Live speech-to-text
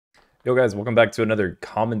Yo guys, welcome back to another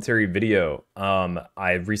commentary video.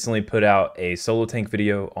 I recently put out a solo tank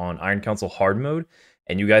video on Iron Council hard mode,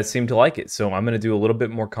 and you guys seem to like it, so I'm going to do a little bit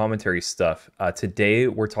more commentary stuff. Today,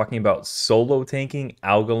 we're talking about solo tanking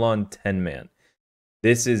Algalon 10-man.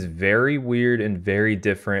 This is very weird and very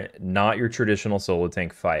different, not your traditional solo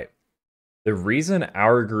tank fight. The reason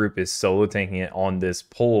our group is solo tanking it on this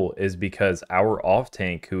pull is because our off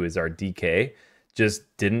tank, who is our DK,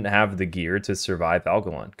 just didn't have the gear to survive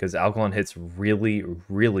Algalon, because Algalon hits really,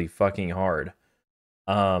 really fucking hard.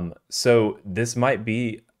 So this might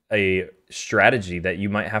be a strategy that you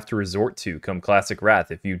might have to resort to come Classic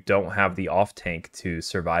Wrath if you don't have the off tank to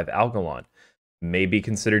survive Algalon. Maybe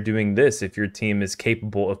consider doing this if your team is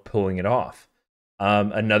capable of pulling it off.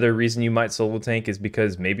 Another reason you might solo tank is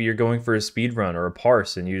because maybe you're going for a speed run or a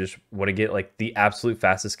parse and you just want to get like the absolute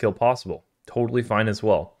fastest kill possible. Totally fine as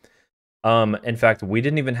well. In fact, we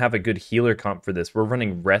didn't even have a good healer comp for this. We're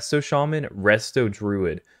running Resto Shaman, Resto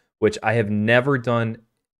Druid, which I have never done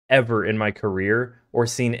ever in my career or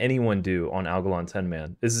seen anyone do on Algalon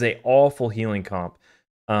 10-man. This is a awful healing comp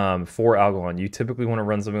for Algalon. You typically want to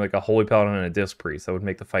run something like a Holy Paladin and a Disc Priest. That would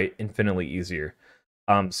make the fight infinitely easier.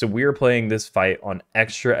 So we are playing this fight on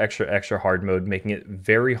extra hard mode, making it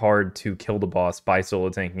very hard to kill the boss by solo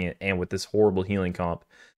tanking it and with this horrible healing comp.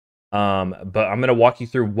 But I'm going to walk you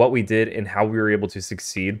through what we did and how we were able to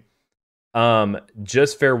succeed.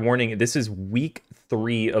 Just fair warning, this is week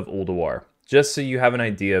 3 of Ulduar. Just so you have an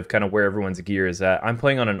idea of kind of where everyone's gear is at. I'm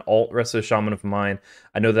playing on an alt Resto Shaman of mine.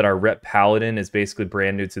 I know that our Rep Paladin is basically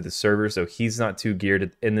brand new to the server, so he's not too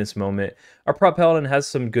geared in this moment. Our Prop Paladin has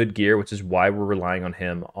some good gear, which is why we're relying on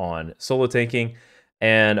him on solo tanking.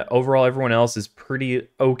 And overall, everyone else is pretty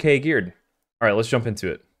okay geared. All right, let's jump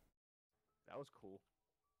into it. That was cool.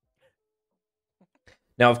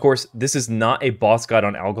 Now, of course, this is not a boss guide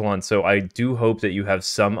on Algalon, so I do hope that you have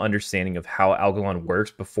some understanding of how Algalon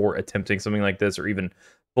works before attempting something like this, or even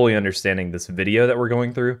fully understanding this video that we're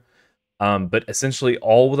going through. But essentially,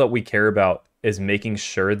 all that we care about is making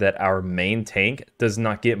sure that our main tank does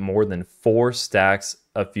not get more than 4 stacks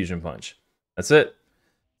of Fusion Punch. That's it.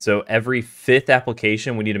 So every 5th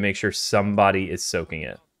application, we need to make sure somebody is soaking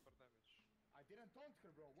it. I didn't taunt her,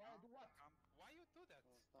 bro. Why do what? Why you do that?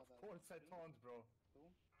 Of course I taunt, bro.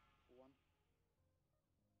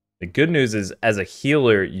 The good news is, as a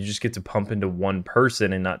healer, you just get to pump into one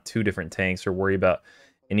person and not 2 different tanks, or worry about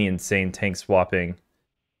any insane tank swapping,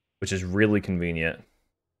 which is really convenient.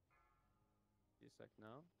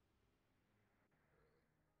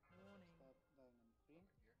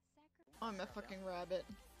 I'm a fucking rabbit.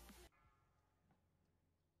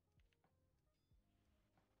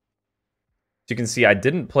 As you can see, I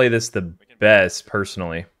didn't play this the best,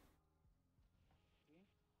 personally.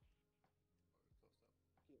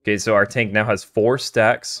 Okay, so our tank now has 4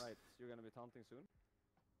 stacks.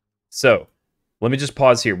 So, let me just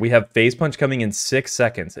pause here. We have Phase Punch coming in 6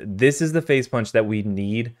 seconds. This is the Phase Punch that we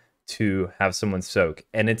need to have someone soak.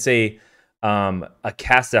 And it's a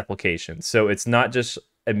cast application. So it's not just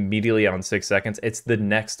immediately on 6 seconds. It's the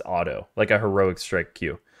next auto, like a Heroic Strike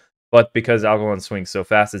Q. But because Algalon swings so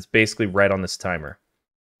fast, it's basically right on this timer.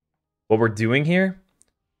 What we're doing here,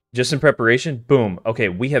 just in preparation, boom. Okay,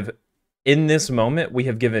 we have... in this moment, we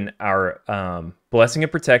have given our Blessing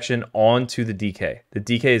of Protection onto the DK. The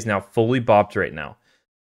DK is now fully bopped right now.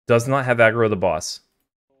 Does not have aggro the boss.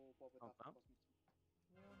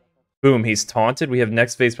 Boom, he's taunted. We have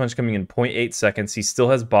next Phase Punch coming in 0.8 seconds. He still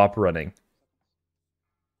has bop running.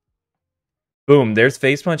 Boom, there's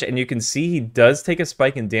Phase Punch, and you can see he does take a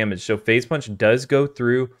spike in damage. So Phase Punch does go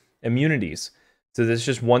through immunities. So there's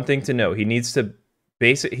just one thing to know. He needs to...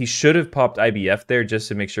 he should have popped IBF there just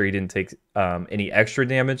to make sure he didn't take any extra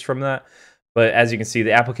damage from that. But as you can see,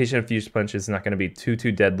 the application of Fuse Punch is not going to be too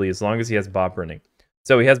deadly as long as he has Bop running.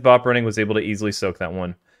 So he has Bop running, was able to easily soak that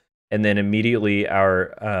one. And then immediately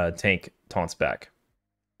our tank taunts back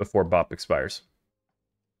before Bop expires.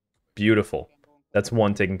 Beautiful. That's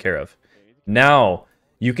one taken care of. Now,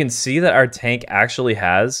 you can see that our tank actually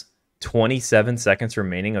has 27 seconds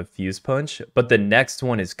remaining of Fuse Punch, but the next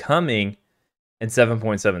one is coming in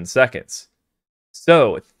 7.7 seconds.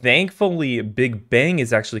 So thankfully, Big Bang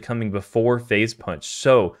is actually coming before Phase Punch.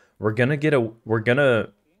 So we're gonna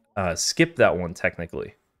skip that one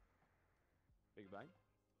technically. Big Bang.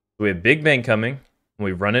 We have Big Bang coming.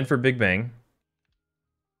 We run in for Big Bang,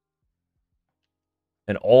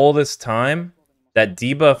 and all this time, that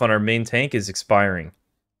debuff on our main tank is expiring.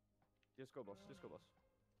 Just go, boss. Just go, boss.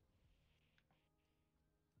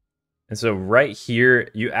 And so right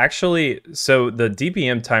here, you actually... so the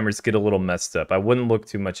DPM timers get a little messed up. I wouldn't look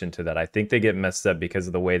too much into that. I think they get messed up because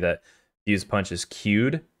of the way that Fuse Punch is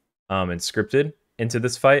queued. and scripted into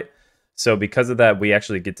this fight. So because of that, we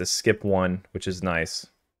actually get to skip one, which is nice.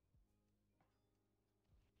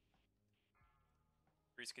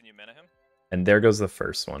 Reese, can you mana him? And there goes the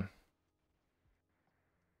first one.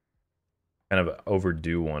 Kind of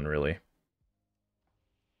overdue one, really.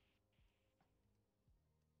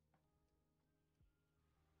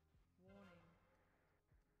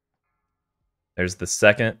 There's the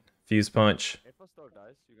second fuse punch. If a star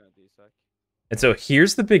dies, you're gonna D-sec. And so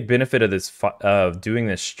here's the big benefit of this of doing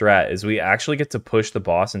this strat is we actually get to push the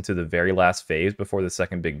boss into the very last phase before the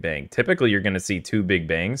second big bang. Typically, you're going to see 2 big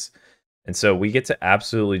bangs. And so we get to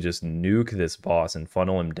absolutely just nuke this boss and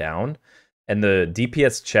funnel him down. And the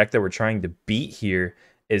DPS check that we're trying to beat here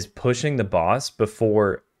is pushing the boss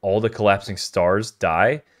before all the collapsing stars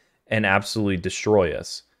die and absolutely destroy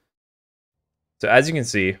us. So as you can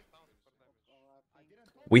see,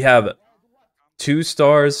 we have 2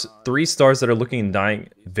 stars, 3 stars that are looking and dying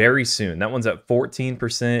very soon. That one's at 14%, 10%.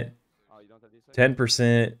 Me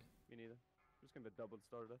neither. Just gonna be double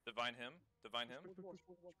started. Divine him. Divine him.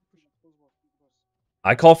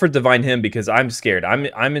 I call for Divine Him because I'm scared. I'm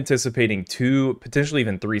anticipating 2, potentially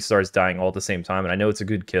even 3 stars dying all at the same time, and I know it's a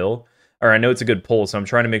good kill, or I know it's a good pull, so I'm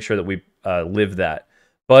trying to make sure that we live that.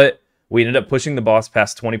 But we ended up pushing the boss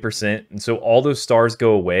past 20%, and so all those stars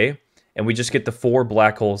go away, and we just get the 4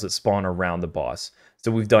 black holes that spawn around the boss. So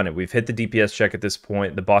we've done it. We've hit the DPS check at this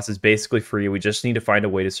point. The boss is basically free. We just need to find a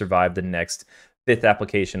way to survive the next 5th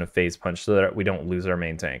application of Phase Punch so that we don't lose our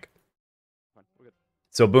main tank.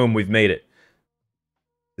 So boom, we've made it.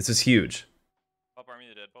 This is huge. Pop Army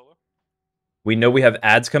of the Dead, Polo. We know we have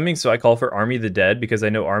ads coming, so I call for Army of the Dead because I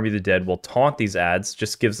know Army of the Dead will taunt these ads.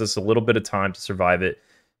 Just gives us a little bit of time to survive it.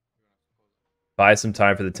 Buy some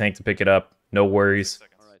time for the tank to pick it up. No worries.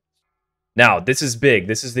 Now, this is big.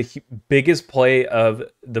 This is the biggest play of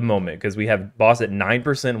the moment because we have boss at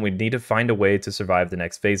 9% and we need to find a way to survive the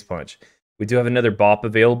next phase punch. We do have another bop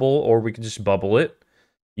available, or we can just bubble it.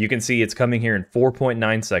 You can see it's coming here in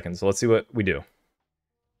 4.9 seconds. So let's see what we do.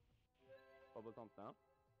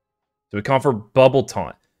 So we call for Bubble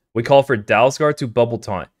Taunt. We call for Dalsgar to Bubble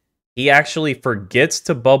Taunt. He actually forgets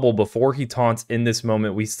to bubble before he taunts in this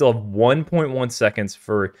moment. We still have 1.1 seconds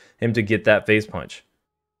for him to get that phase punch.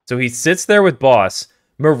 So he sits there with boss,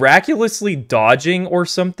 miraculously dodging or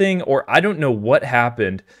something, or I don't know what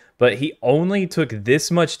happened, but he only took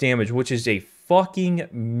this much damage, which is a fucking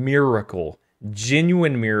miracle.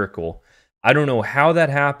 Genuine miracle. I don't know how that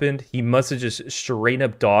happened. He must have just straight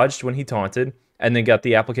up dodged when he taunted, and then got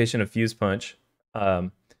the application of Phase Punch,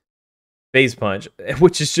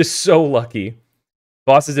 which is just so lucky.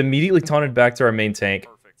 Boss is immediately taunted back to our main tank,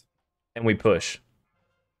 and we push.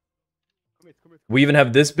 We even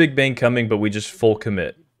have this big bang coming, but we just full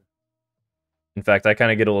commit. In fact, I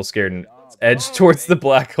kind of get a little scared and edge towards the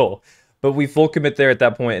black hole. But we full commit there at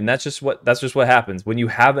that point, and that's just what happens. When you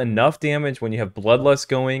have enough damage, when you have Bloodlust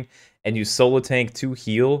going, and you solo tank to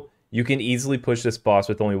heal, you can easily push this boss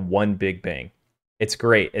with only 1 big bang. It's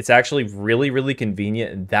great. It's actually really, really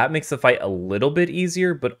convenient, and that makes the fight a little bit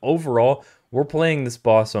easier, but overall, we're playing this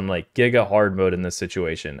boss on like Giga Hard mode in this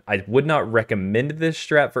situation. I would not recommend this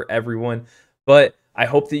strat for everyone, but I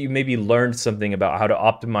hope that you maybe learned something about how to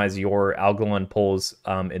optimize your Algalon pulls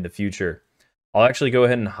in the future. I'll actually go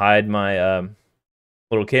ahead and hide my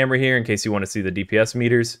little camera here in case you want to see the DPS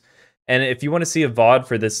meters. And if you want to see a VOD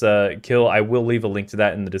for this kill, I will leave a link to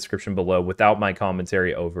that in the description below without my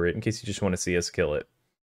commentary over it in case you just want to see us kill it.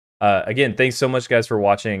 Again, thanks so much, guys, for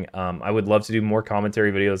watching. I would love to do more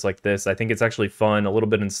commentary videos like this. I think it's actually fun, a little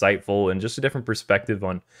bit insightful, and just a different perspective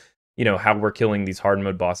on, you know, how we're killing these hard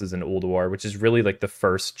mode bosses in Ulduar, which is really like the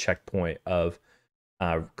first checkpoint of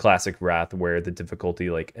Classic Wrath where the difficulty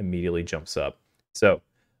like immediately jumps up. So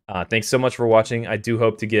thanks so much for watching. I do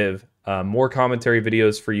hope to give more commentary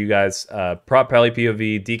videos for you guys. Prop Pally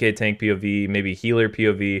POV, DK Tank POV, maybe Healer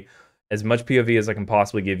POV, as much POV as I can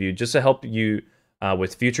possibly give you, just to help you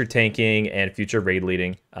with future tanking and future raid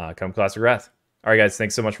leading come Classic Wrath. All right, guys,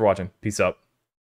 thanks so much for watching. Peace out.